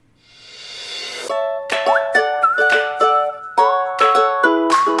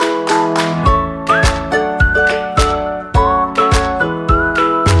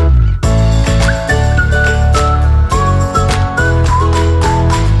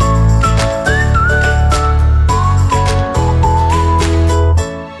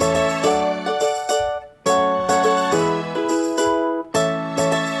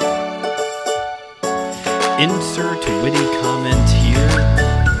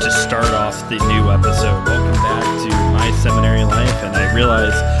off the new episode. Welcome back to my seminary life, and I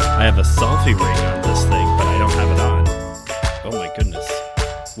realize I have a selfie ring on this thing, but I don't have it on. Oh my goodness.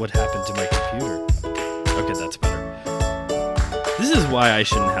 What happened to my computer? Okay, that's better. This is why I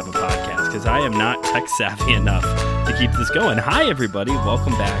shouldn't have a podcast, because I am not tech savvy enough to keep this going. Hi, everybody.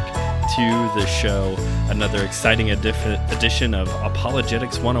 Welcome back to the show. Another exciting edition of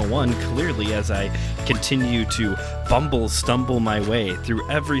Apologetics 101. Clearly, as I continue to stumble my way through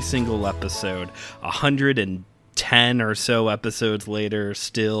every single episode, 110 or so episodes later,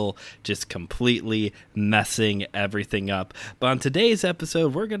 still just completely messing everything up. But on today's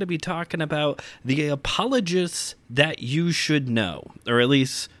episode, we're going to be talking about the apologists that you should know, or at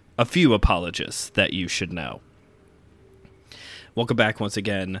least a few apologists that you should know. Welcome back once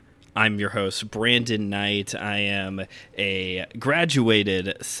again. I'm your host, Brandon Knight. I am a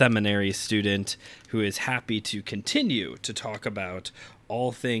graduated seminary student who is happy to continue to talk about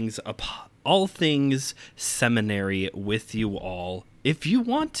all things seminary with you all if you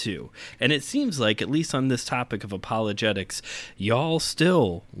want to. And it seems like, at least on this topic of apologetics, y'all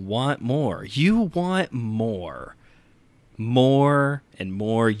still want more. You want more. More and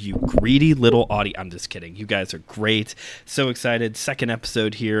more, you greedy little audience. I'm just kidding. You guys are great. So excited. Second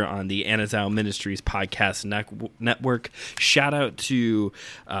episode here on the Anazao Ministries podcast network. Shout out to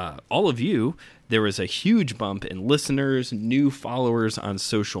all of you. There was a huge bump in listeners, new followers on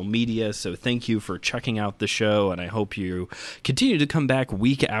social media. So thank you for checking out the show. And I hope you continue to come back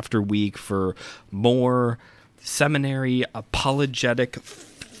week after week for more seminary apologetic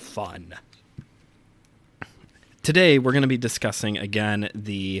fun. Today, we're going to be discussing, again,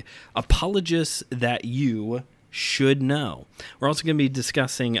 the apologists that you should know. We're also going to be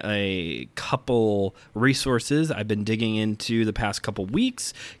discussing a couple resources I've been digging into the past couple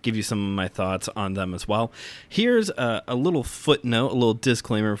weeks, give you some of my thoughts on them as well. Here's a little footnote, a little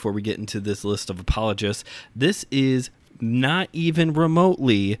disclaimer before we get into this list of apologists. This is not even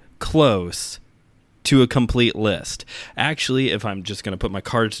remotely close to a complete list. Actually, if I'm just going to put my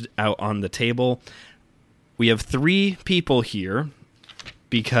cards out on the table, we have 3 people here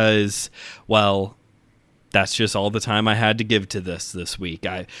because, well, that's just all the time I had to give to this week.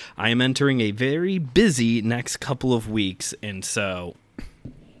 I am entering a very busy next couple of weeks, and so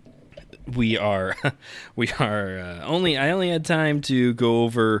I only had time to go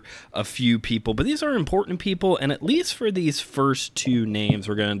over a few people, but these are important people, and at least for these first 2 names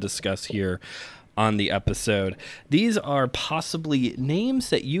we're going to discuss here on the episode, these are possibly names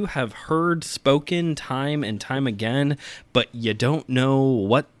that you have heard spoken time and time again, but you don't know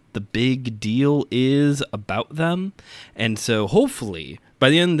what the big deal is about them. And so hopefully by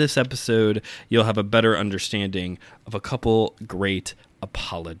the end of this episode, you'll have a better understanding of a couple great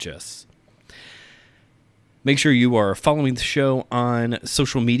apologists. Make sure you are following the show on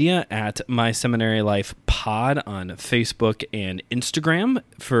social media at My Seminary Life Pod on Facebook and Instagram.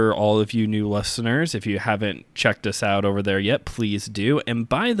 For all of you new listeners, if you haven't checked us out over there yet, please do. And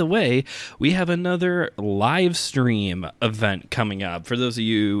by the way, we have another live stream event coming up. For those of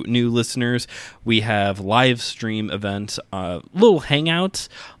you new listeners, we have live stream events, little hangouts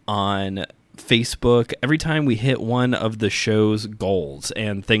on Facebook every time we hit one of the show's goals.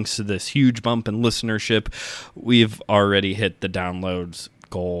 And thanks to this huge bump in listenership, we've already hit the downloads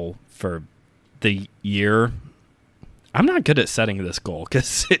goal for the year. I'm not good at setting this goal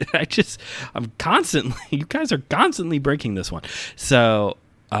because you guys are constantly breaking this one. So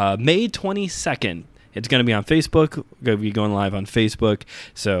May 22nd, it's going to be on Facebook. We're going to be going live on Facebook.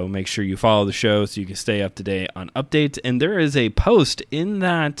 So make sure you follow the show so you can stay up to date on updates. And there is a post in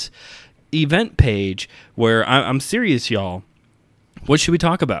that event page where I'm serious, y'all. What should we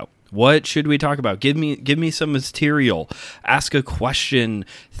talk about? Give me some material. Ask a question.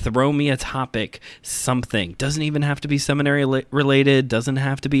 Throw me a topic. Something. Doesn't even have to be seminary related. Doesn't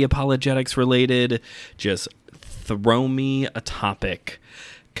have to be apologetics related. Just throw me a topic,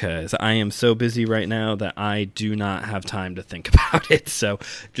 because I am so busy right now that I do not have time to think about it. So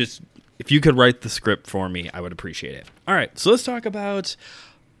just, if you could write the script for me, I would appreciate it. All right, so let's talk about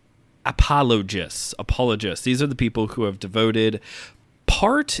apologists. These are the people who have devoted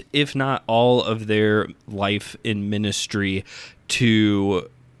part, if not all, of their life in ministry to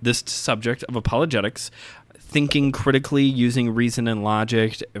this subject of apologetics, thinking critically, using reason and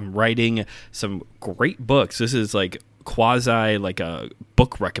logic, and writing some great books. This is like quasi like a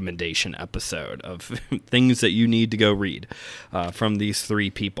book recommendation episode of things that you need to go read from these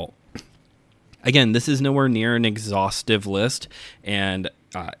 3 people. Again, this is nowhere near an exhaustive list, and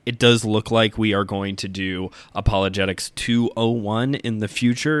It does look like we are going to do Apologetics 201 in the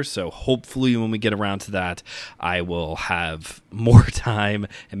future, so hopefully when we get around to that, I will have more time,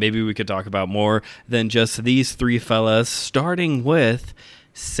 and maybe we could talk about more than just these three fellas, starting with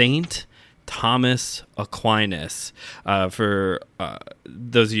Saint Thomas Aquinas. For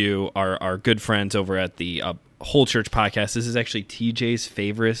those of you are good friends over at the Whole Church podcast, this is actually TJ's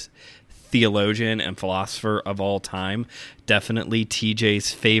favorite theologian and philosopher of all time. Definitely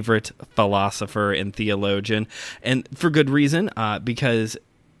TJ's favorite philosopher and theologian, and for good reason, because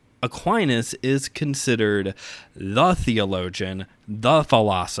Aquinas is considered the theologian, the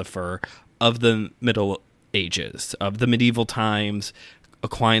philosopher of the Middle Ages, of the medieval times.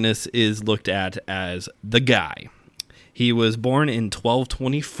 Aquinas is looked at as the guy. He was born in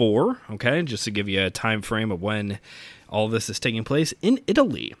 1224, okay, just to give you a time frame of when all this is taking place, in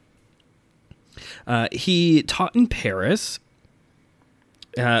Italy. He taught in Paris.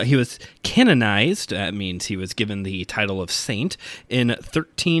 He was canonized. That means he was given the title of saint in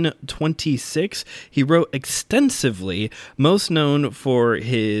 1326. He wrote extensively, most known for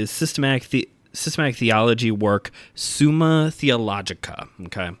his systematic theology work, Summa Theologica.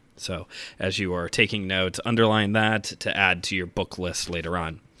 Okay, so as you are taking notes, underline that to add to your book list later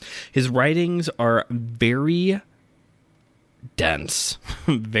on. His writings are very dense,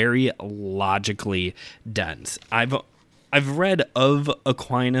 very logically dense. I've read of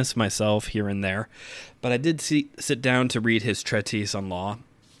Aquinas myself here and there, but I did sit down to read his treatise on law,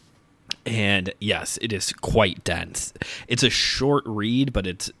 and yes, it is quite dense. It's a short read, but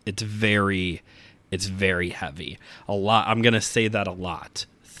it's very heavy. A lot. I'm going to say that a lot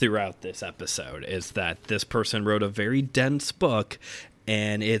throughout this episode, is that this person wrote a very dense book,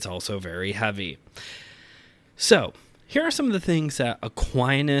 and it's also very heavy. So here are some of the things that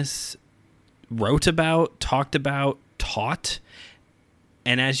Aquinas wrote about, talked about, taught.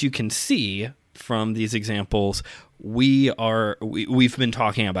 And as you can see from these examples, we've been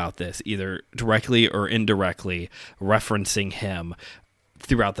talking about this either directly or indirectly, referencing him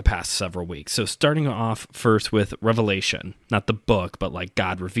throughout the past several weeks. So starting off first with Revelation, not the book, but like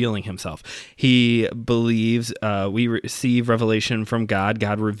God revealing himself. He believes we receive revelation from God.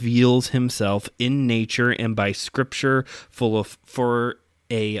 God reveals himself in nature and by scripture for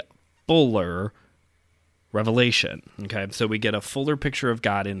a fuller revelation. Okay, so we get a fuller picture of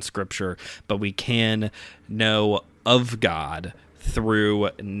God in scripture, but we can know of God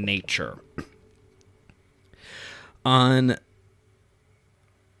through nature. On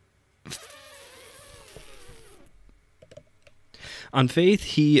faith,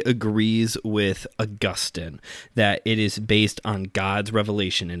 he agrees with Augustine that it is based on God's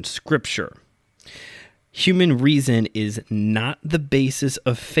revelation in Scripture. Human reason is not the basis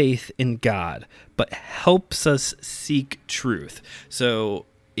of faith in God, but helps us seek truth. So,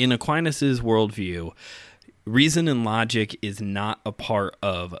 in Aquinas' worldview, reason and logic is not a part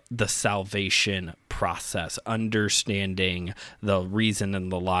of the salvation process. Understanding the reason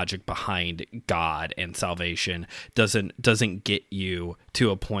and the logic behind God and salvation doesn't get you to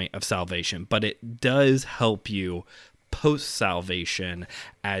a point of salvation, but it does help you post-salvation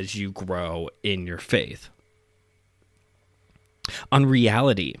as you grow in your faith. On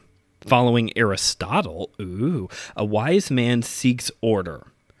reality, following Aristotle, a wise man seeks order.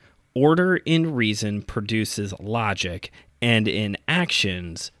 Order in reason produces logic, and in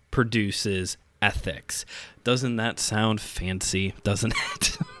actions produces ethics. Doesn't that sound fancy? Doesn't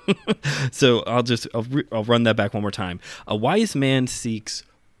it? So I'll run that back one more time. A wise man seeks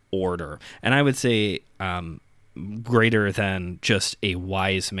order, and I would say greater than just a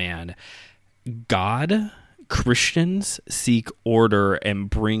wise man. God, Christians seek order and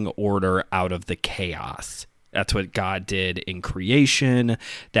bring order out of the chaos. That's what God did in creation.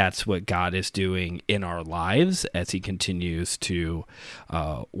 That's what God is doing in our lives as he continues to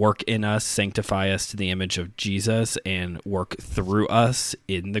work in us, sanctify us to the image of Jesus, and work through us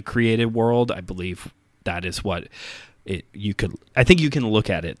in the created world. I believe that is what I think you can look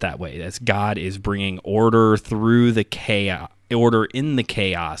at it that way, as God is bringing order through the chaos, order in the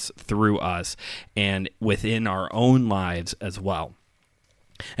chaos through us and within our own lives as well.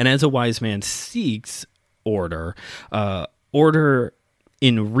 And as a wise man seeks order, order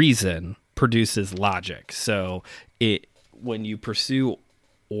in reason produces logic. So when you pursue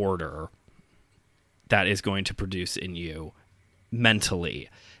order, that is going to produce in you mentally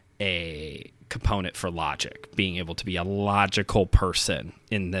a component for logic, being able to be a logical person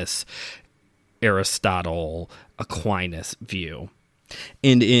in this Aristotle Aquinas view.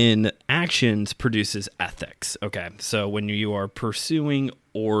 And in actions produces ethics. Okay, so when you are pursuing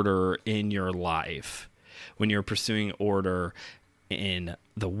order in your life, when you're pursuing order in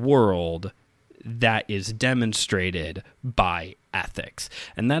the world that is demonstrated by ethics.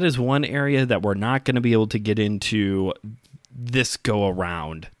 And that is one area that we're not going to be able to get into this go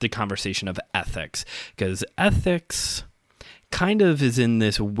around, the conversation of ethics, because ethics kind of is in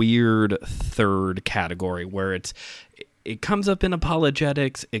this weird third category where it comes up in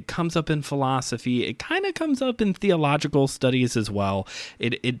apologetics, it comes up in philosophy, it kind of comes up in theological studies as well.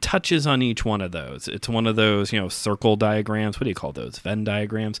 It touches on each one of those. It's one of those, circle diagrams. What do you call those? Venn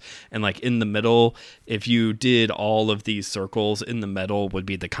diagrams. And like in the middle, if you did all of these circles, in the middle would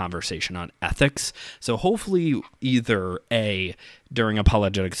be the conversation on ethics. So hopefully either A, during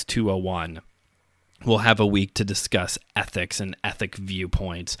Apologetics 201, we'll have a week to discuss ethics and ethic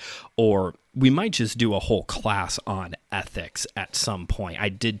viewpoints, or we might just do a whole class on ethics at some point. I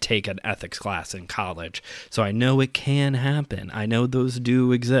did take an ethics class in college, so I know it can happen. I know those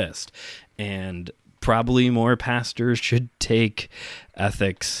do exist, and probably more pastors should take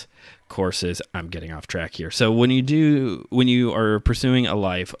ethics courses. I'm getting off track here. So when you are pursuing a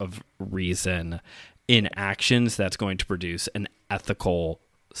life of reason in actions, that's going to produce an ethical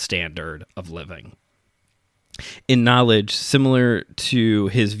standard of living. In knowledge, similar to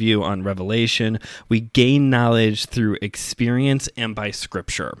his view on Revelation, we gain knowledge through experience and by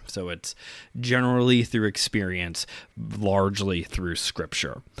Scripture. So it's generally through experience, largely through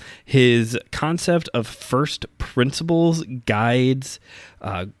Scripture. His concept of first principles guides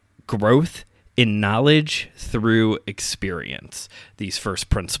growth in knowledge through experience. These first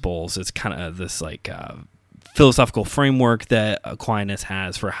principles is kind of this philosophical framework that Aquinas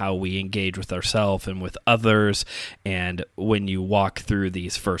has for how we engage with ourselves and with others. And when you walk through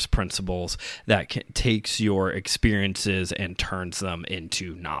these first principles, that takes your experiences and turns them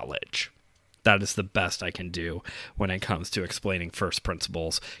into knowledge. That is the best I can do when it comes to explaining first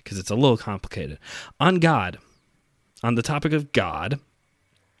principles, because it's a little complicated. On the topic of God,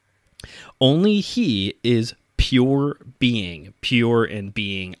 only he is pure being. Pure and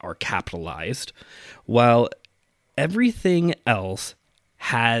being are capitalized, while everything else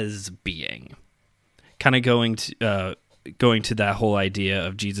has being. Kind of going to that whole idea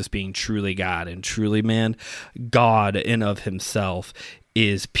of Jesus being truly God and truly man. God in of himself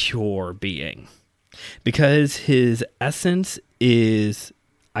is pure being, because his essence is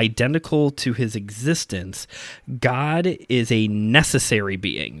identical to his existence. God is a necessary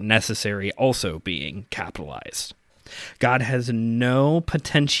being, necessary also being capitalized. God has no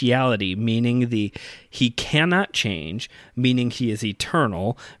potentiality, meaning he cannot change, meaning he is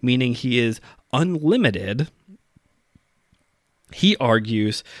eternal, meaning he is unlimited. He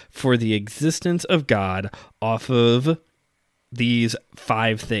argues for the existence of God off of these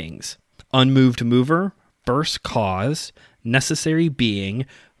 5 things: unmoved mover, first cause, necessary being,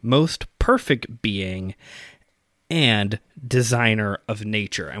 most perfect being, and designer of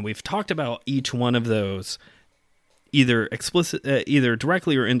nature. And we've talked about each one of those either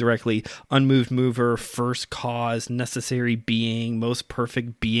directly or indirectly. Unmoved mover, first cause, necessary being, most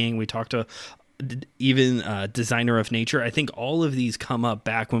perfect being. We talked to even designer of nature. I think all of these come up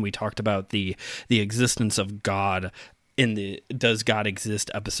back when we talked about the existence of God in the Does God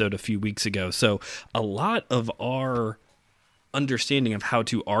Exist episode a few weeks ago. So a lot of our understanding of how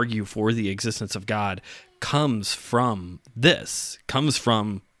to argue for the existence of God comes from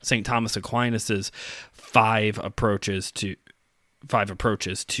St. Thomas Aquinas's five approaches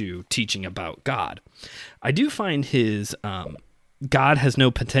to teaching about God. I do find his God has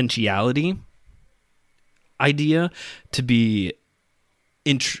no potentiality idea to be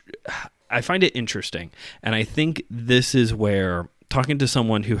I find it interesting, and I think this is where, talking to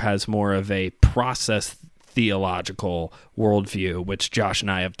someone who has more of a process theological worldview, which Josh and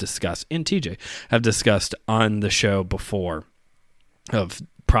I have discussed, and TJ have discussed on the show before, of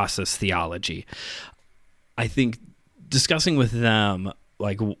process theology. I think discussing with them,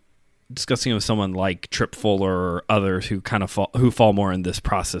 discussing with someone like Tripp Fuller or others who kind of fall more in this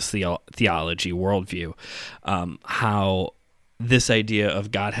process theology worldview, how this idea of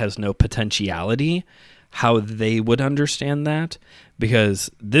God has no potentiality, how they would understand that,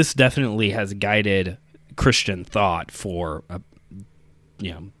 because this definitely has guided Christian thought for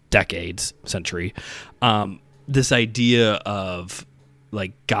decades, century. This idea of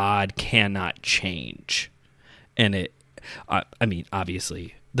God cannot change, and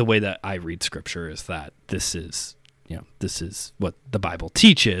obviously the way that I read Scripture is that this is what the Bible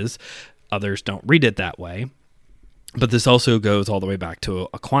teaches. Others don't read it that way. But this also goes all the way back to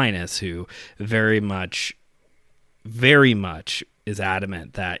Aquinas, who very much is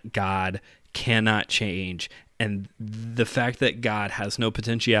adamant that God cannot change And the fact that God has no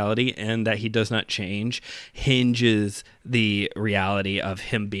potentiality and that he does not change hinges the reality of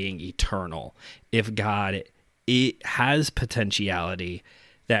him being eternal. If God has potentiality,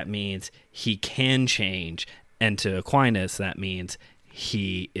 that means he can change. And to Aquinas, that means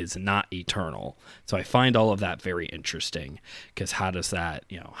he is not eternal. So I find all of that very interesting, because how does that,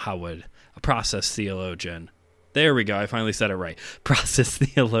 how would a process theologian, there we go, I finally said it right, process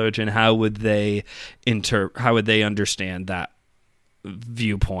theologian, how would they understand that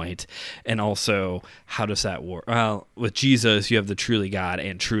viewpoint? And also, how does that work? Well, with Jesus, you have the truly God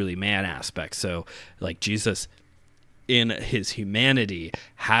and truly man aspect. So like Jesus in his humanity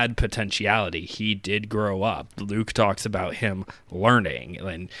had potentiality. He did grow up. Luke talks about him learning,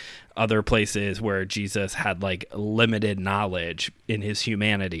 and other places where Jesus had like limited knowledge in his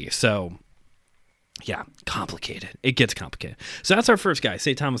humanity. So yeah, complicated. It gets complicated. So that's our first guy,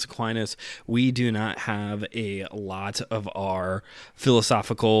 St. Thomas Aquinas. We do not have a lot of our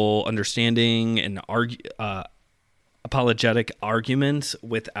philosophical understanding and apologetic arguments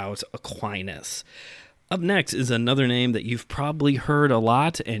without Aquinas. Up next is another name that you've probably heard a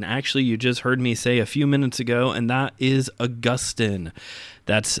lot, and actually you just heard me say a few minutes ago, and that is Augustine.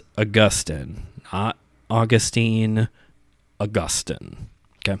 That's Augustine, not Augustine, Augustine.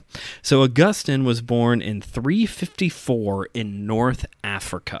 Okay, so Augustine was born in 354 in North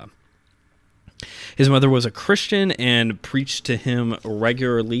Africa. His mother was a Christian and preached to him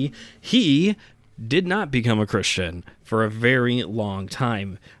regularly. He did not become a Christian for a very long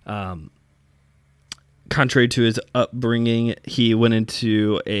time. Contrary to his upbringing, he went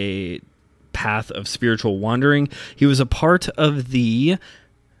into a path of spiritual wandering. He was a part of the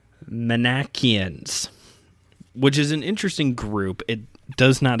Manichaeans, which is an interesting group. It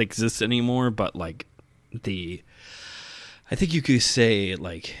does not exist anymore, but I think you could say,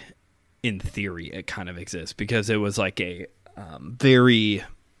 like, in theory, it kind of exists, because it was like a very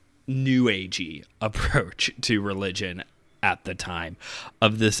new agey approach to religion at the time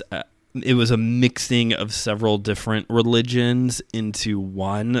of this. It was a mixing of several different religions into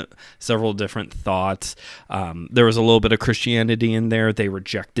one, several different thoughts. There was a little bit of Christianity in there. They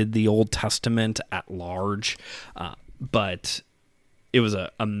rejected the Old Testament at large, but it was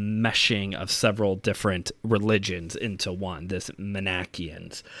a meshing of several different religions into one, this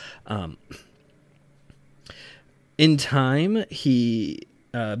Manichaeans. In time, he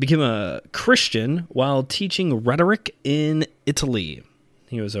became a Christian while teaching rhetoric in Italy.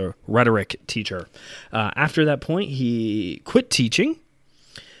 He was a rhetoric teacher. After that point, he quit teaching.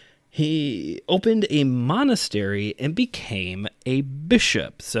 He opened a monastery and became a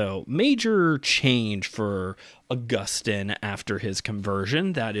bishop. So major change for Augustine after his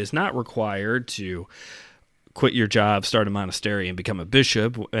conversion. That is not required to quit your job, start a monastery, and become a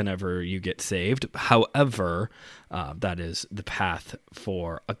bishop whenever you get saved. However, that is the path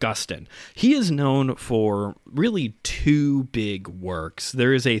for Augustine. He is known for really two big works.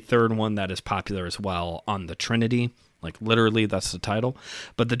 There is a third one that is popular as well, on the Trinity. Like, literally, that's the title.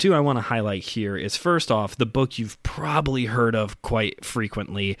 But the two I want to highlight here is, first off, the book you've probably heard of quite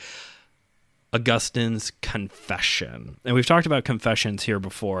frequently, Augustine's Confession. And we've talked about confessions here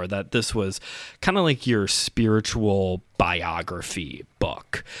before, that this was kind of like your spiritual biography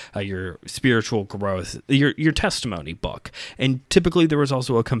book, your spiritual growth, your testimony book. And typically there was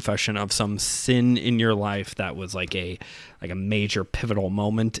also a confession of some sin in your life that was like a major pivotal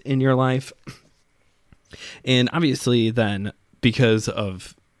moment in your life. And obviously then, because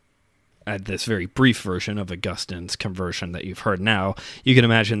of this very brief version of Augustine's conversion that you've heard now, you can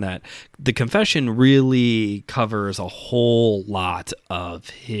imagine that the confession really covers a whole lot of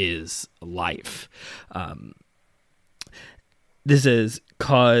his life. This has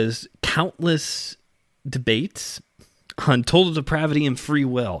caused countless debates on total depravity and free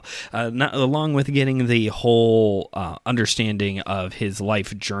will, along with getting the whole understanding of his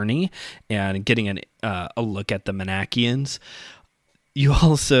life journey and getting a look at the Manichaeans. You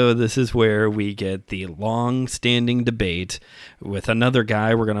also, this is where we get the long-standing debate with another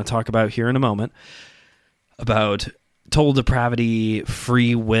guy we're going to talk about here in a moment about total depravity,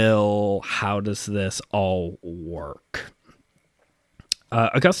 free will. How does this all work?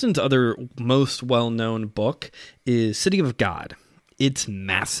 Augustine's other most well-known book is City of God. It's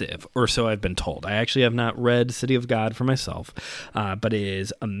massive, or so I've been told. I actually have not read City of God for myself, but it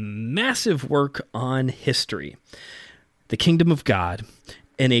is a massive work on history, the kingdom of God,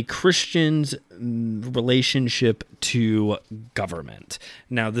 and a Christian's relationship to government.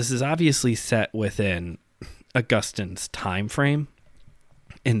 Now, this is obviously set within Augustine's time frame,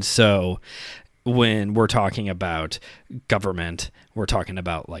 and so when we're talking about government, we're talking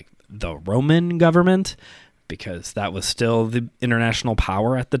about like the Roman government, because that was still the international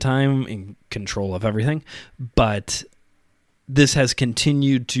power at the time in control of everything. But this has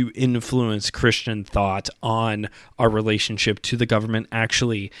continued to influence Christian thought on our relationship to the government.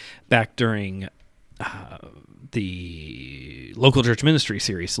 Actually, back during the local church ministry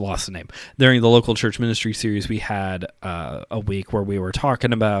series, lost the name. During the local church ministry series, we had a week where we were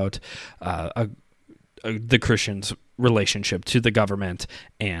talking about the Christian's relationship to the government,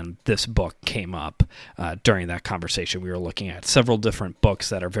 and this book came up during that conversation. We were looking at several different books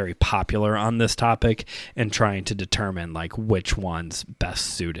that are very popular on this topic and trying to determine like which ones best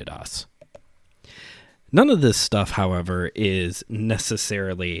suited us. None of this stuff, however, is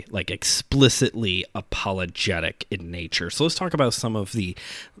necessarily like explicitly apologetic in nature. So let's talk about some of the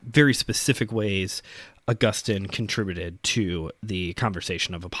very specific ways Augustine contributed to the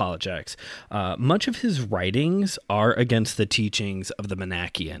conversation of apologetics. Much of his writings are against the teachings of the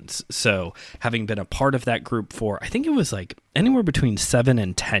Manichaeans. So having been a part of that group for, I think it was like anywhere between 7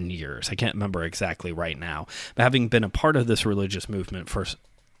 and 10 years. I can't remember exactly right now. But having been a part of this religious movement for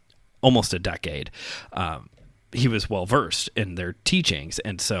almost a decade, he was well versed in their teachings,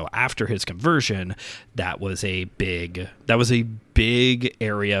 and so after his conversion, that was a big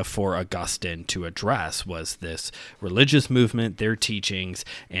area for Augustine to address, was this religious movement, their teachings,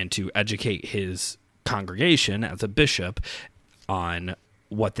 and to educate his congregation as a bishop on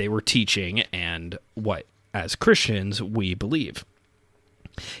what they were teaching and what, as Christians, we believe.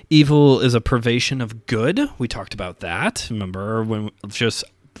 Evil is a privation of good. We talked about that. Remember when just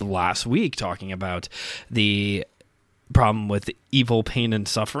last week talking about the problem with evil, pain, and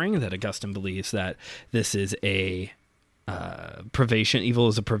suffering, that Augustine believes that this is a privation. Evil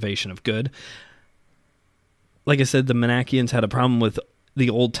is a privation of good. Like I said, the Manichaeans had a problem with the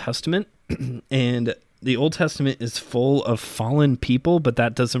Old Testament, and the Old Testament is full of fallen people, but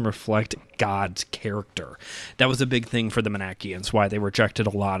that doesn't reflect God's character. That was a big thing for the Manichaeans. Why they rejected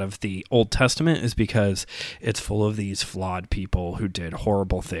a lot of the Old Testament is because it's full of these flawed people who did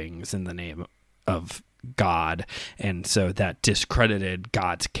horrible things in the name of God, and so that discredited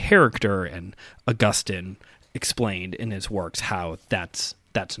God's character, and Augustine explained in his works how that's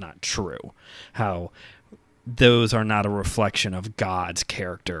not true, how those are not a reflection of God's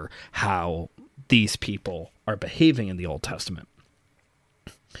character, how these people are behaving in the Old Testament.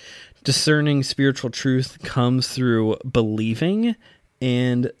 Discerning spiritual truth comes through believing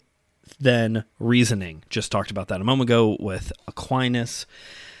and then reasoning. Just talked about that a moment ago with Aquinas.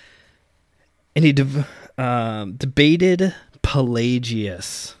 And he debated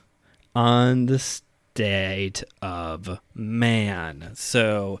Pelagius on the state of man.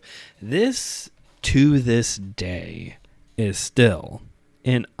 So this, to this day, is still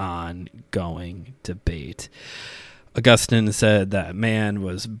an ongoing debate. Augustine said that man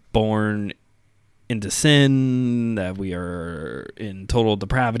was born into sin, that we are in total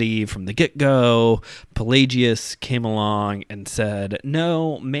depravity from the get-go. Pelagius came along and said,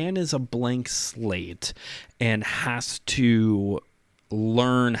 no, man is a blank slate and has to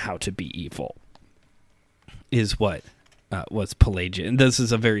learn how to be evil, is what was Pelagian. And this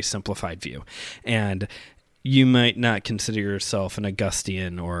is a very simplified view. And you might not consider yourself an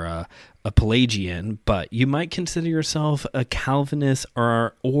Augustinian or a Pelagian, but you might consider yourself a Calvinist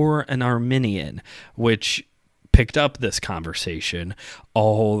or an Arminian, which picked up this conversation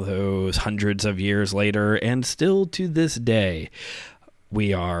all those hundreds of years later, and still to this day,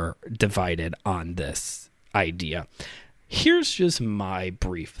 we are divided on this idea. Here's just my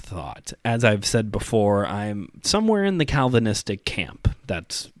brief thought. As I've said before, I'm somewhere in the Calvinistic camp.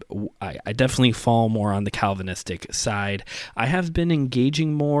 I definitely fall more on the Calvinistic side. I have been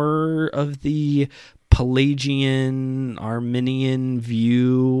engaging more of the Pelagian, Arminian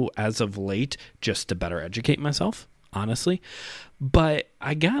view as of late, just to better educate myself, honestly. But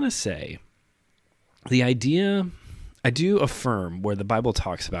I gotta say, the idea, I do affirm where the Bible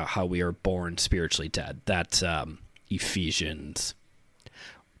talks about how we are born spiritually dead. That's Ephesians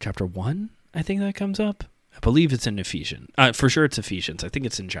chapter 1, I think that comes up. I believe it's in Ephesians. For sure it's Ephesians. I think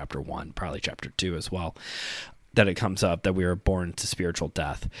it's in chapter 1, probably chapter 2 as well, that it comes up that we are born to spiritual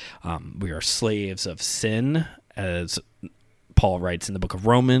death. We are slaves of sin, as Paul writes in the book of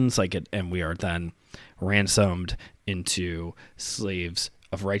Romans, and we are then ransomed into slaves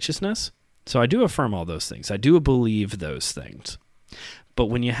of righteousness. So I do affirm all those things. I do believe those things. But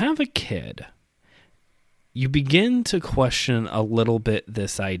when you have a kid, you begin to question a little bit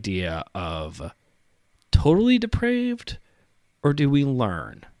this idea of totally depraved, or do we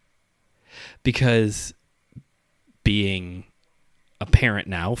learn? Because being a parent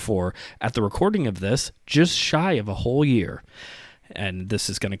now for, at the recording of this, just shy of a whole year, and this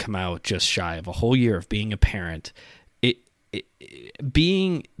is going to come out just shy of a whole year of being a parent,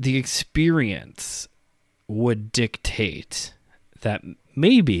 being the experience would dictate that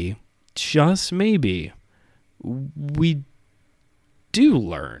maybe, just maybe, we do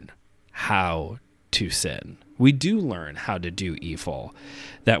learn how to sin. We do learn how to do evil,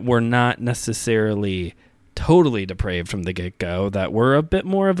 that we're not necessarily totally depraved from the get-go, that we're a bit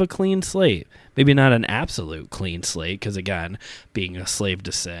more of a clean slate. Maybe not an absolute clean slate, because again, being a slave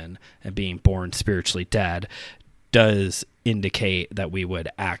to sin and being born spiritually dead does indicate that we would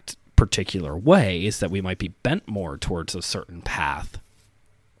act particular ways, that we might be bent more towards a certain path.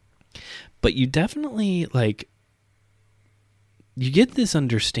 But you definitely, like, you get this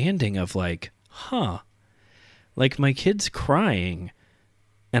understanding of like, like my kid's crying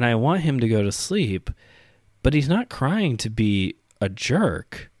and I want him to go to sleep, but he's not crying to be a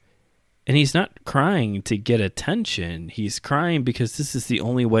jerk. And he's not crying to get attention. He's crying because this is the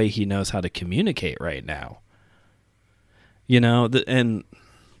only way he knows how to communicate right now. And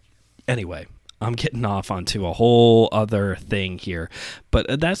anyway, I'm getting off onto a whole other thing here,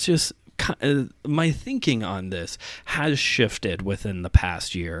 but that's just my thinking on this has shifted within the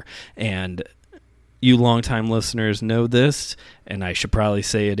past year, and you longtime listeners know this, and I should probably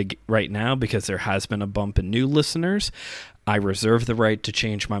say it right now because there has been a bump in new listeners. I reserve the right to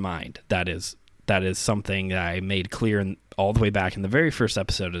change my mind. That is something that I made clear all the way back in the very first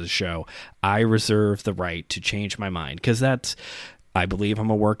episode of the show. I reserve the right to change my mind because I believe I'm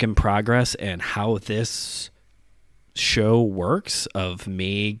a work in progress, and how this show works of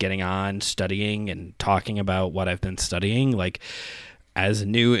me getting on, studying, and talking about what I've been studying, like as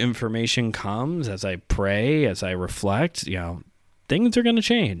new information comes, as I pray, as I reflect, things are going to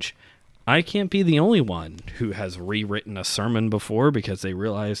change. I can't be the only one who has rewritten a sermon before because they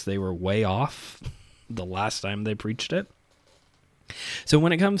realized they were way off the last time they preached it. So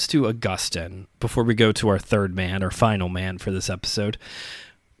when it comes to Augustine, before we go to our third man or final man for this episode,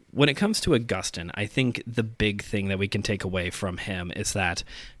 when it comes to Augustine, I think the big thing that we can take away from him is that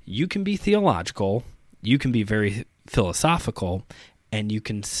you can be theological, you can be very philosophical, and you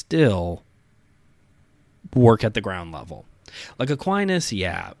can still work at the ground level. Like Aquinas,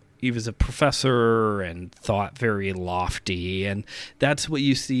 he was a professor and thought very lofty, and that's what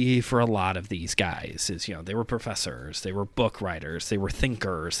you see for a lot of these guys is, they were professors, they were book writers, they were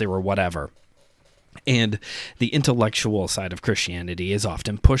thinkers, they were whatever. And the intellectual side of Christianity is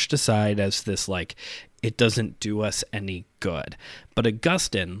often pushed aside as this, like, it doesn't do us any good. But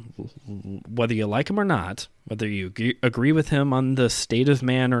Augustine, whether you like him or not, whether you agree with him on the state of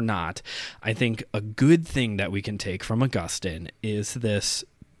man or not, I think a good thing that we can take from Augustine is this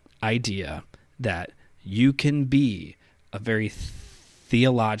idea that you can be a very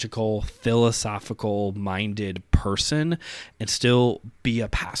theological, philosophical-minded person and still be a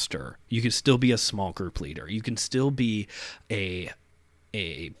pastor. You can still be a small group leader. You can still be a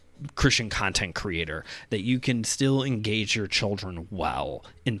Christian content creator, that you can still engage your children well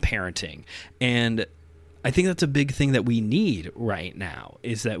in parenting. And I think that's a big thing that we need right now,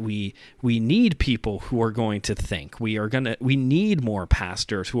 is that we need people who are going to think. We need more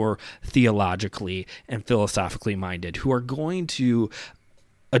pastors who are theologically and philosophically minded, who are going to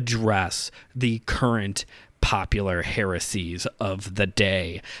address the current popular heresies of the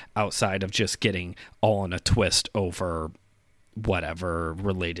day outside of just getting all in a twist over whatever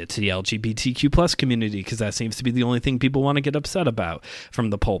related to the LGBTQ plus community, because that seems to be the only thing people want to get upset about from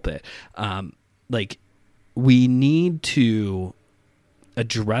the pulpit. We need to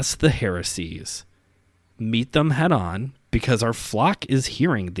address the heresies, meet them head on, because our flock is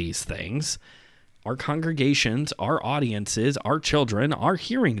hearing these things. Our congregations, our audiences, our children are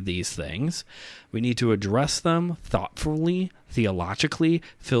hearing these things. We need to address them thoughtfully, theologically,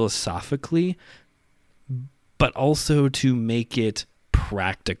 philosophically, but also to make it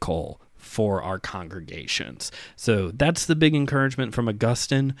practical for our congregations. So that's the big encouragement from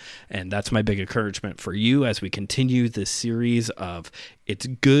Augustine, and that's my big encouragement for you as we continue this series of it's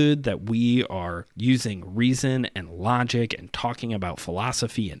good that we are using reason and logic and talking about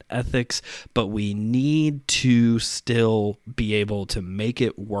philosophy and ethics, but we need to still be able to make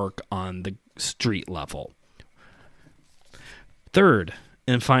it work on the street level. Third,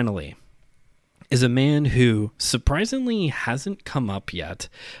 and finally, is a man who surprisingly hasn't come up yet,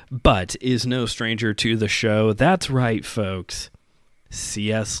 but is no stranger to the show. That's right, folks.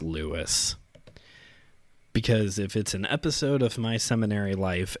 C.S. Lewis. Because if it's an episode of my seminary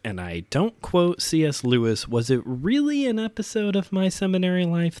life and I don't quote C.S. Lewis, was it really an episode of my seminary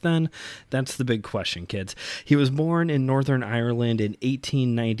life then? That's the big question, kids. He was born in Northern Ireland in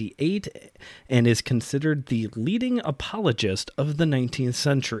 1898 and is considered the leading apologist of the 19th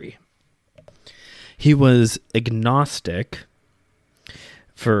century. He was agnostic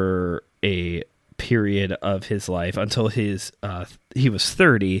for a period of his life until he was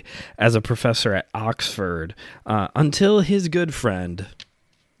 30 as a professor at Oxford, until his good friend,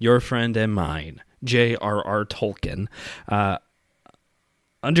 your friend and mine, J.R.R. Tolkien,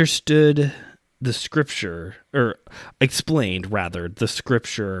 understood the scripture, or explained rather the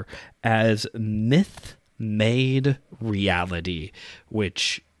scripture as myth-made reality,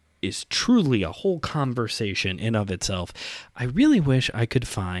 which is truly a whole conversation in of itself. I really wish I could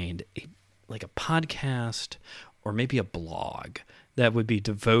find a podcast or maybe a blog that would be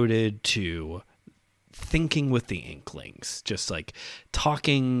devoted to thinking with the Inklings, just like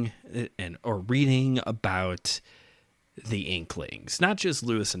talking or reading about the Inklings, not just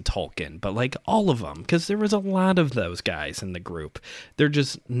Lewis and Tolkien, but like all of them, because there was a lot of those guys in the group. They're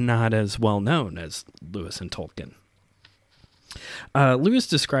just not as well known as Lewis and Tolkien. Lewis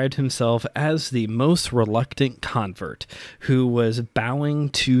described himself as the most reluctant convert who was bowing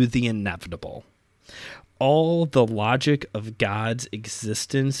to the inevitable. All the logic of God's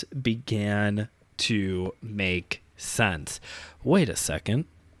existence began to make sense. Wait a second.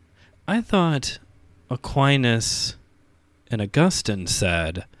 I thought Aquinas and Augustine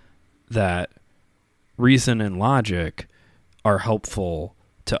said that reason and logic are helpful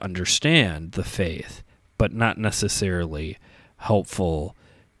to understand the faith, but not necessarily helpful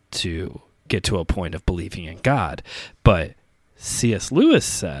to get to a point of believing in God. But C.S. Lewis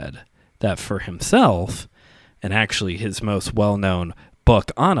said that for himself, and actually his most well-known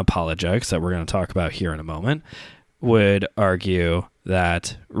book on apologetics that we're going to talk about here in a moment, would argue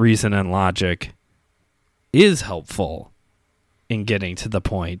that reason and logic is helpful in getting to the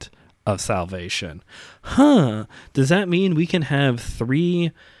point of salvation. Does that mean we can have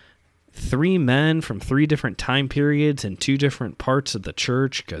three men from three different time periods in two different parts of the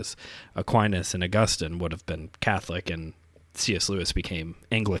church? Because Aquinas and Augustine would have been Catholic and C.S. Lewis became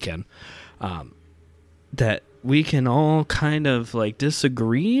Anglican. That we can all kind of like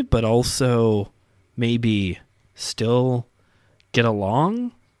disagree, but also maybe still get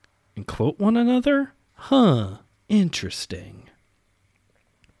along and quote one another? Interesting.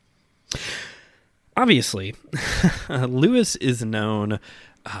 Obviously, Lewis is known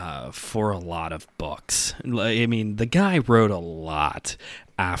for a lot of books. I mean, the guy wrote a lot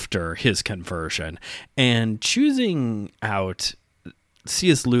after his conversion, and choosing out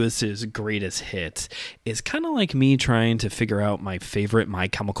C.S. Lewis's greatest hits is kind of like me trying to figure out my favorite My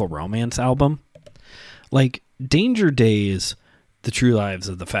Chemical Romance album. Like Danger Days, The True Lives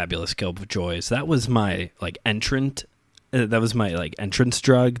of the Fabulous Killjoys, that was my entrance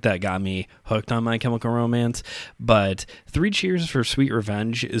drug that got me hooked on My Chemical Romance. But Three Cheers for Sweet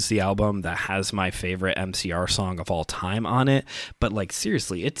Revenge is the album that has my favorite MCR song of all time on it. But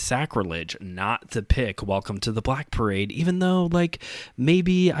seriously, it's sacrilege not to pick Welcome to the Black Parade, even though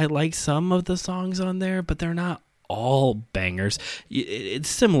maybe I like some of the songs on there, but they're not all bangers. It's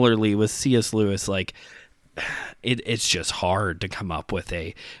similarly with C.S. Lewis, it's just hard to come up with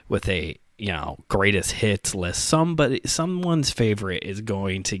a greatest hits list. Someone's favorite is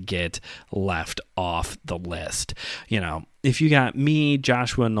going to get left off the list. If you got me,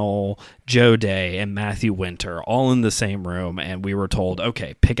 Joshua Knoll, Joe Day, and Matthew Winter all in the same room, and we were told,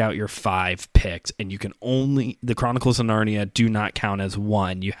 okay, pick out your 5 picks, and you can the Chronicles of Narnia do not count as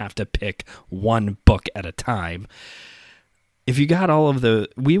one. You have to pick one book at a time. If you got all of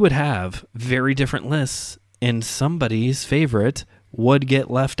we would have very different lists, and somebody's favorite would get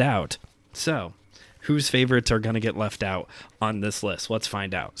left out. So, whose favorites are going to get left out on this list? Let's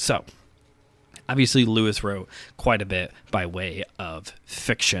find out. So, obviously, Lewis wrote quite a bit by way of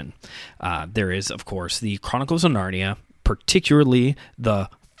fiction. There is, of course, the Chronicles of Narnia, particularly the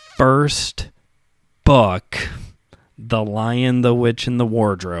first book, The Lion, the Witch, and the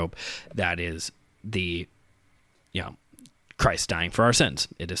Wardrobe. That is the, Christ dying for our sins.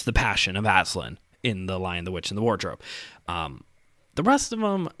 It is the Passion of Aslan in The Lion, the Witch, and the Wardrobe. The rest of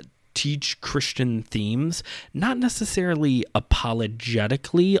them teach Christian themes, not necessarily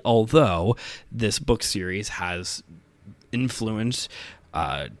apologetically, although this book series has influenced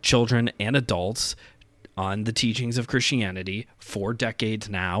children and adults on the teachings of Christianity for decades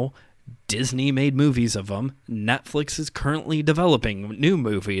now. Disney made movies of them. Netflix is currently developing new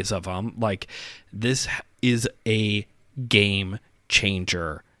movies of them. This is a game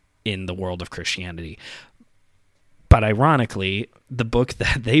changer in the world of Christianity. But ironically, the book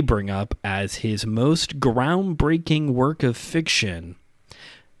that they bring up as his most groundbreaking work of fiction,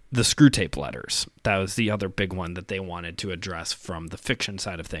 the Screwtape Letters, that was the other big one that they wanted to address from the fiction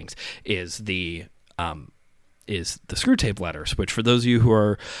side of things, is the Screwtape Letters, which for those of you who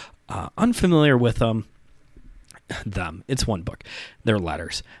are unfamiliar with them, it's one book. They're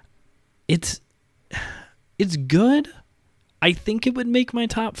letters. It's good. I think it would make my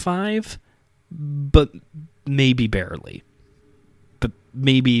top 5, but maybe barely. But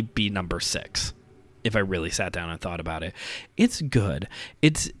maybe be number 6 if I really sat down and thought about it. It's good.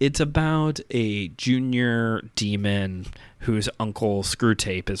 It's about a junior demon whose uncle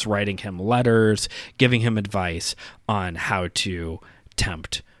Screwtape is writing him letters, giving him advice on how to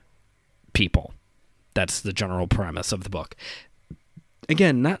tempt people. That's the general premise of the book.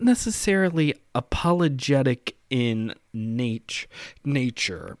 Again, not necessarily apologetic in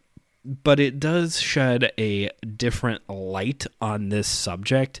nature, but it does shed a different light on this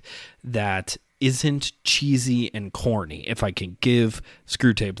subject that isn't cheesy and corny. If I can give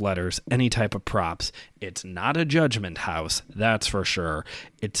Screwtape Letters any type of props, it's not a Judgment House, that's for sure.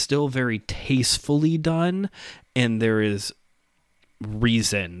 It's still very tastefully done, and there is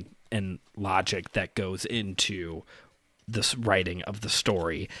reason and logic that goes into this writing of the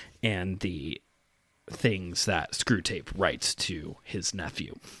story and the things that Screwtape writes to his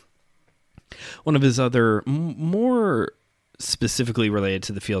nephew. One of his other more specifically related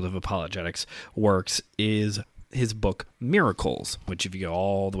to the field of apologetics works is his book Miracles, which if you go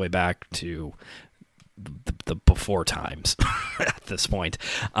all the way back to the before times at this point,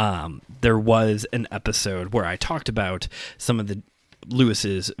 there was an episode where I talked about some of the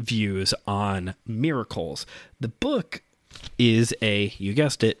Lewis's views on miracles. The book is you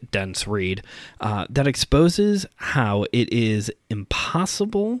guessed it, dense read that exposes how it is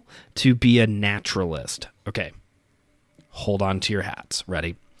impossible to be a naturalist. Okay, hold on to your hats.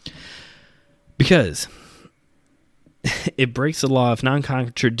 Ready? Because it breaks the law of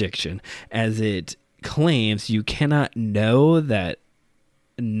non-contradiction as it claims you cannot know that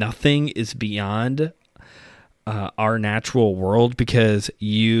nothing is beyond our natural world because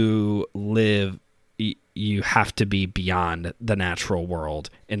you have to be beyond the natural world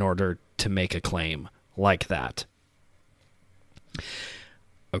in order to make a claim like that.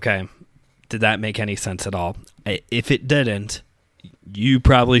 Okay. Did that make any sense at all? If it didn't, you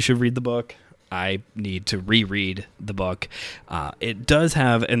probably should read the book. I need to reread the book. It does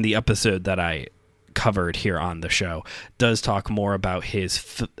have, in the episode that I covered here on the show, does talk more about his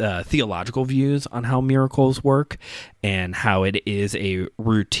theological views on how miracles work and how it is a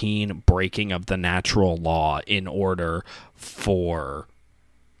routine breaking of the natural law in order for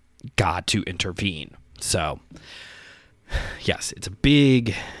God to intervene. So, yes, it's a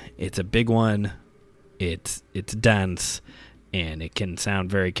big one. It's dense and it can sound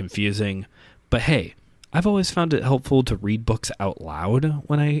very confusing, but hey, I've always found it helpful to read books out loud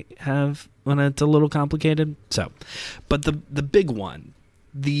when it's a little complicated. So, but the big one,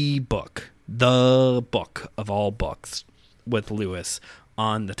 the book of all books with Lewis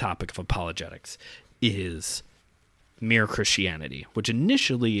on the topic of apologetics is Mere Christianity, which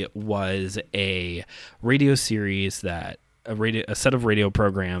initially was a radio series a set of radio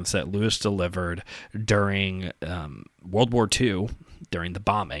programs that Lewis delivered during World War II, during the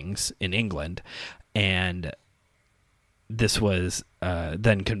bombings in England. And this was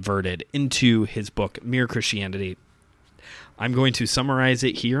then converted into his book, Mere Christianity. I'm going to summarize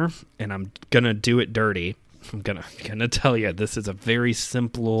it here, and I'm going to do it dirty. I'm gonna tell you, this is a very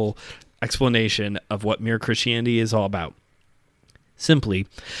simple explanation of what Mere Christianity is all about. Simply,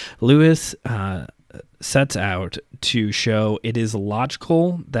 Lewis sets out to show it is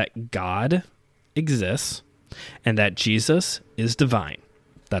logical that God exists and that Jesus is divine.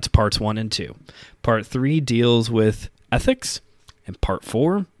 That's parts 1 and 2. Part 3 deals with ethics, and part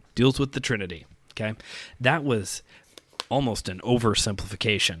 4 deals with the Trinity. Okay, that was almost an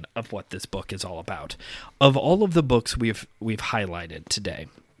oversimplification of what this book is all about. Of all of the books we've highlighted today,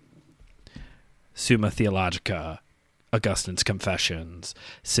 Summa Theologica, Augustine's Confessions,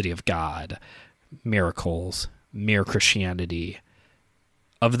 City of God, Miracles, Mere Christianity.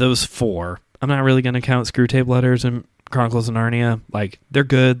 Of those 4, I'm not really going to count Screwtape Letters and Chronicles of Narnia. Like, they're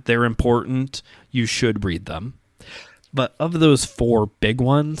good, they're important, you should read them. But of those 4 big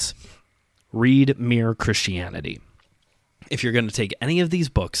ones, read Mere Christianity. If you're going to take any of these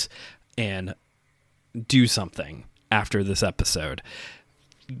books and do something after this episode,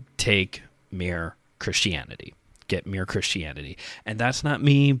 take Mere Christianity. Get Mere Christianity. And that's not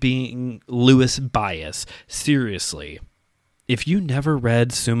me being Lewis bias. Seriously, if you never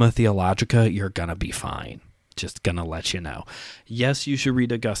read Summa Theologica, you're going to be fine. Just gonna let you know. Yes, you should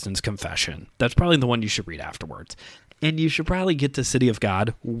read Augustine's Confession. That's probably the one you should read afterwards. And you should probably get to City of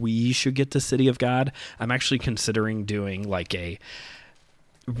God. We should get to City of God. I'm actually considering doing like a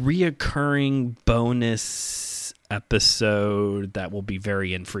reoccurring bonus episode that will be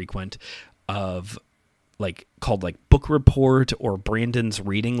very infrequent of called book report or Brandon's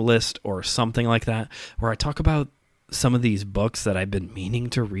reading list or something like that, where I talk about some of these books that I've been meaning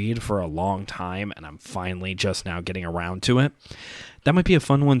to read for a long time, and I'm finally just now getting around to it. That might be a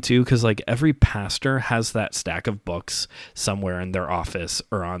fun one too, because every pastor has that stack of books somewhere in their office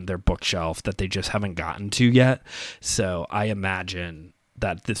or on their bookshelf that they just haven't gotten to yet. So I imagine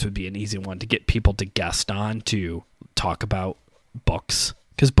that this would be an easy one to get people to guest on to talk about books,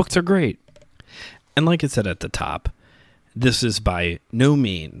 because books are great. And like I said at the top, this is by no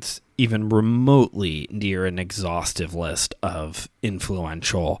means even remotely near an exhaustive list of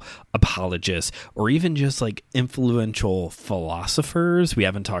influential apologists or even just influential philosophers. We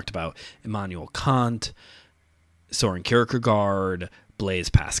haven't talked about Immanuel Kant, Soren Kierkegaard, Blaise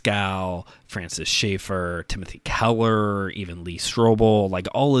Pascal, Francis Schaeffer, Timothy Keller, even Lee Strobel.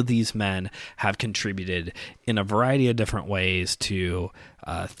 All of these men have contributed in a variety of different ways to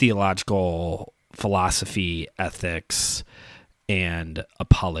theological philosophy, ethics, and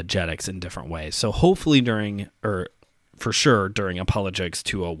apologetics in different ways. So hopefully during Apologetics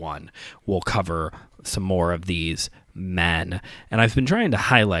 201, we'll cover some more of these men. And I've been trying to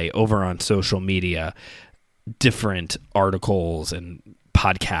highlight over on social media different articles and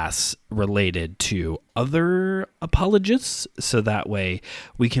podcasts related to other apologists, so that way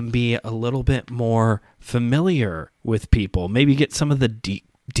we can be a little bit more familiar with people, maybe get some of the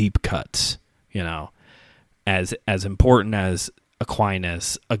deep cuts, as important as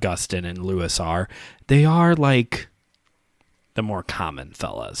Aquinas, Augustine, and Lewis are. They are the more common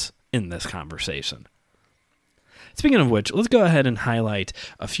fellas in this conversation. Speaking of which, let's go ahead and highlight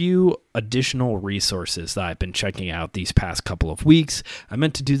a few additional resources that I've been checking out these past couple of weeks. I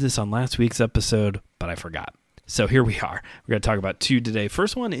meant to do this on last week's episode, but I forgot. So here we are. We're going to talk about two today.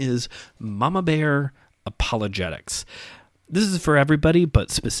 First one is Mama Bear Apologetics. This is for everybody, but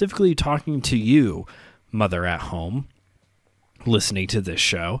specifically talking to you, mother at home, listening to this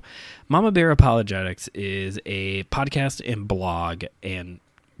show. Mama Bear Apologetics is a podcast and blog, and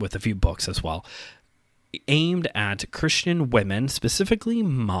with a few books as well, aimed at Christian women, specifically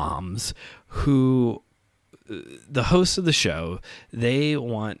moms, who, the hosts of the show, they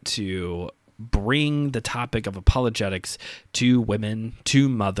want to bring the topic of apologetics to women, to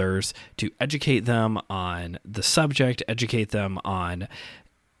mothers, to educate them on the subject, educate them on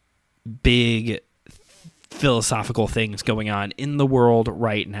big philosophical things going on in the world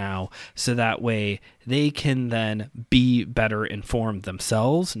right now, so that way they can then be better informed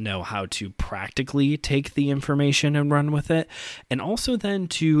themselves, know how to practically take the information and run with it, and also then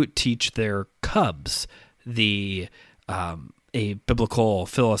to teach their cubs a biblical,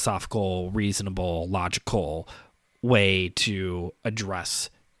 philosophical, reasonable, logical way to address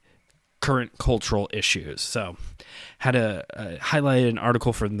current cultural issues. So had highlighted an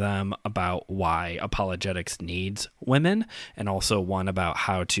article from them about why apologetics needs women, and also one about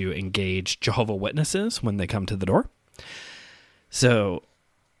how to engage Jehovah's Witnesses when they come to the door. So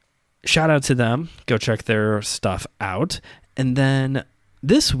shout out to them. Go check their stuff out. And then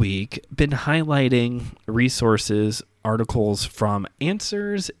this week, been highlighting resources, articles from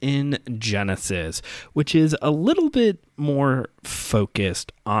Answers in Genesis, which is a little bit more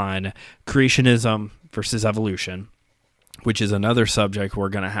focused on creationism versus evolution, which is another subject we're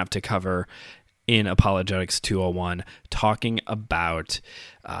going to have to cover in Apologetics 201, talking about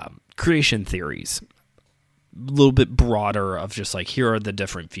creation theories. A little bit broader of just here are the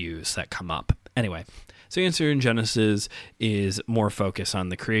different views that come up. Anyway, so Answer in Genesis is more focused on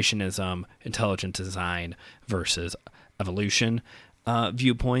the creationism, intelligent design versus evolution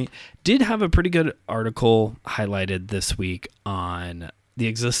viewpoint. Did have a pretty good article highlighted this week on the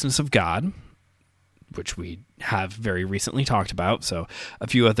existence of God, which we have very recently talked about. So a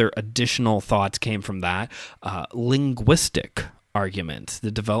few other additional thoughts came from that. Linguistic arguments,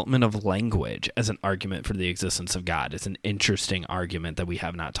 the development of language as an argument for the existence of God, is an interesting argument that we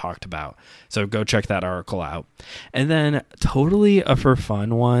have not talked about. So go check that article out. And then totally a for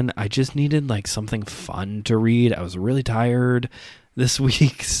fun one. I just needed something fun to read. I was really tired this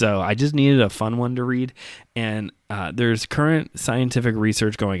week, so I just needed a fun one to read. And there's current scientific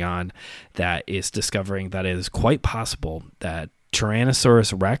research going on that is discovering that it is quite possible that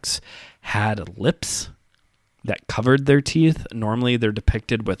Tyrannosaurus Rex had lips that covered their teeth. Normally they're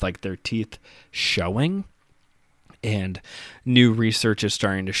depicted with their teeth showing. And new research is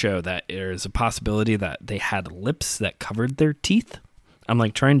starting to show that there's a possibility that they had lips that covered their teeth. I'm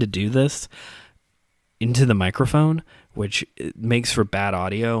like trying to do this into the microphone, which makes for bad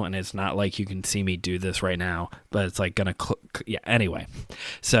audio, and it's not like you can see me do this right now, but it's like gonna anyway.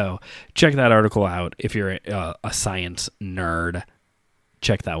 So check that article out if you're a science nerd.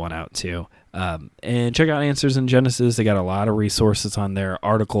 Check that one out too. And check out Answers in Genesis. They got a lot of resources on there,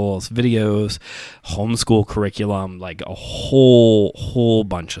 articles, videos, homeschool curriculum, like a whole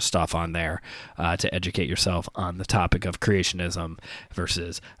bunch of stuff on there to educate yourself on the topic of creationism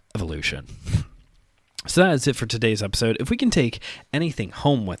versus evolution. So that is it for today's episode. If we can take anything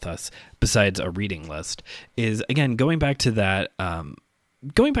home with us besides a reading list is, again, going back to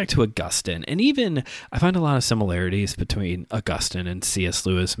Augustine. And even I find a lot of similarities between Augustine and C.S.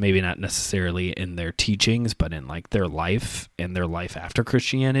 Lewis, maybe not necessarily in their teachings, but in like their life and their life after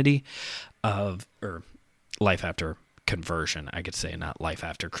Christianity, or life after conversion, I could say, not life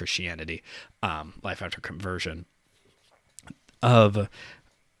after Christianity, life after conversion of...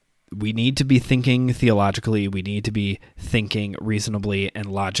 We need to be thinking theologically. We need to be thinking reasonably and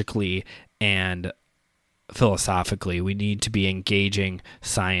logically and philosophically. We need to be engaging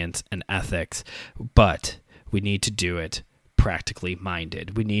science and ethics, but we need to do it practically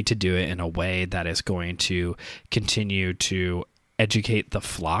minded. We need to do it in a way that is going to continue to educate the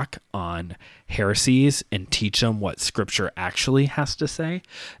flock on heresies and teach them what Scripture actually has to say,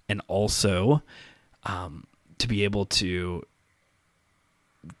 and also to be able to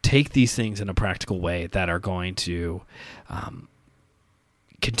take these things in a practical way that are going to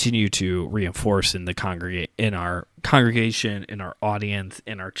continue to reinforce in our congregation, in our audience,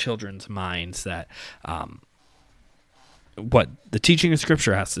 in our children's minds that what the teaching of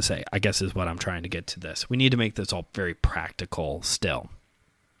Scripture has to say, I guess, is what I'm trying to get to this. We need to make this all very practical still.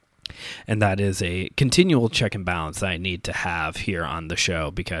 And that is a continual check and balance that I need to have here on the show,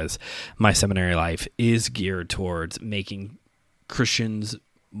 because my seminary life is geared towards making Christians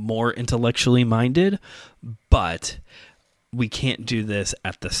more intellectually minded, but we can't do this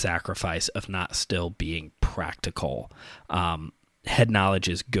at the sacrifice of not still being practical. Head knowledge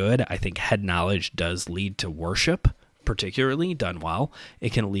is good. I think head knowledge does lead to worship, particularly done well.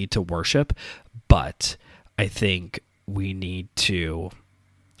 It can lead to worship, but I think we need to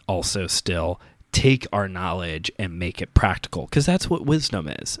also still take our knowledge and make it practical, because that's what wisdom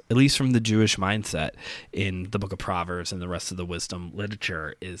is, at least from the Jewish mindset in the book of Proverbs and the rest of the wisdom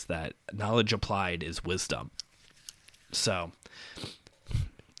literature, is that knowledge applied is wisdom. So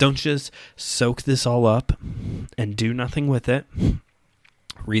don't just soak this all up and do nothing with it.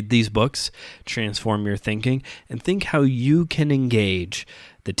 Read these books, transform your thinking, and think how you can engage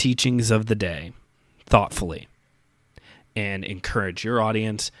the teachings of the day thoughtfully and encourage your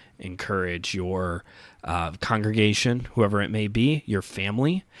audience, encourage your congregation, whoever it may be, your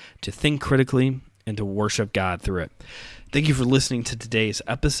family, to think critically and to worship God through it. Thank you for listening to today's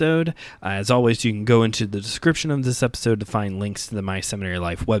episode. As always, you can go into the description of this episode to find links to the My Seminary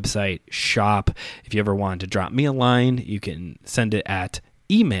Life website, shop. If you ever want to drop me a line, you can send it at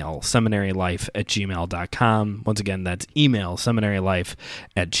email seminarylife@gmail.com. Once again, that's email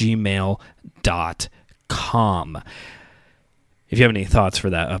seminarylife@gmail.com. If you have any thoughts for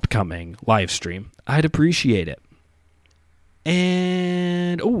that upcoming live stream, I'd appreciate it.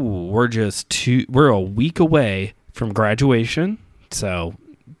 And we're a week away from graduation, so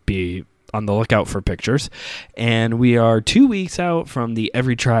be on the lookout for pictures. And we are 2 weeks out from the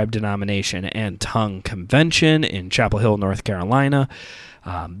Every Tribe, Denomination, and Tongue Convention in Chapel Hill, North Carolina.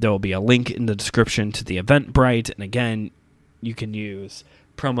 There will be a link in the description to the Eventbrite, and again, you can use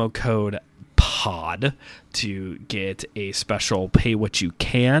promo code POD to get a special pay what you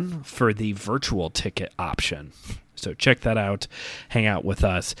can for the virtual ticket option. So check that out, hang out with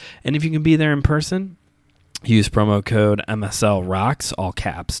us, and if you can be there in person, use promo code MSLROCKS, all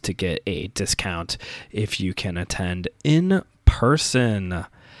caps, to get a discount if you can attend in person.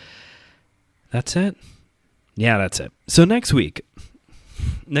 That's it? Yeah, that's it. So next week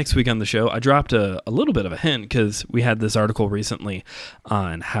on the show, I dropped a little bit of a hint because we had this article recently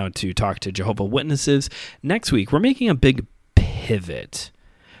on how to talk to Jehovah's Witnesses. Next week, we're making a big pivot.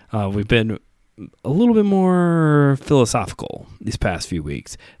 We've been a little bit more philosophical these past few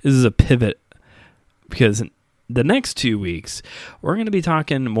weeks. This is a pivot because the next 2 weeks, we're going to be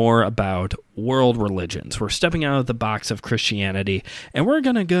talking more about world religions. We're stepping out of the box of Christianity, and we're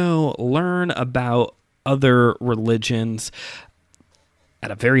going to go learn about other religions at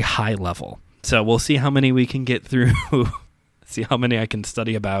a very high level. So we'll see how many we can get through see how many I can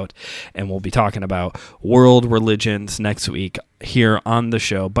study about. And we'll be talking about world religions next week here on the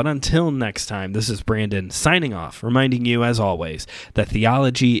show. But until next time, this is Brandon signing off, reminding you, as always, that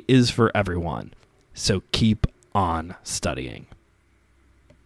theology is for everyone. So keep on studying.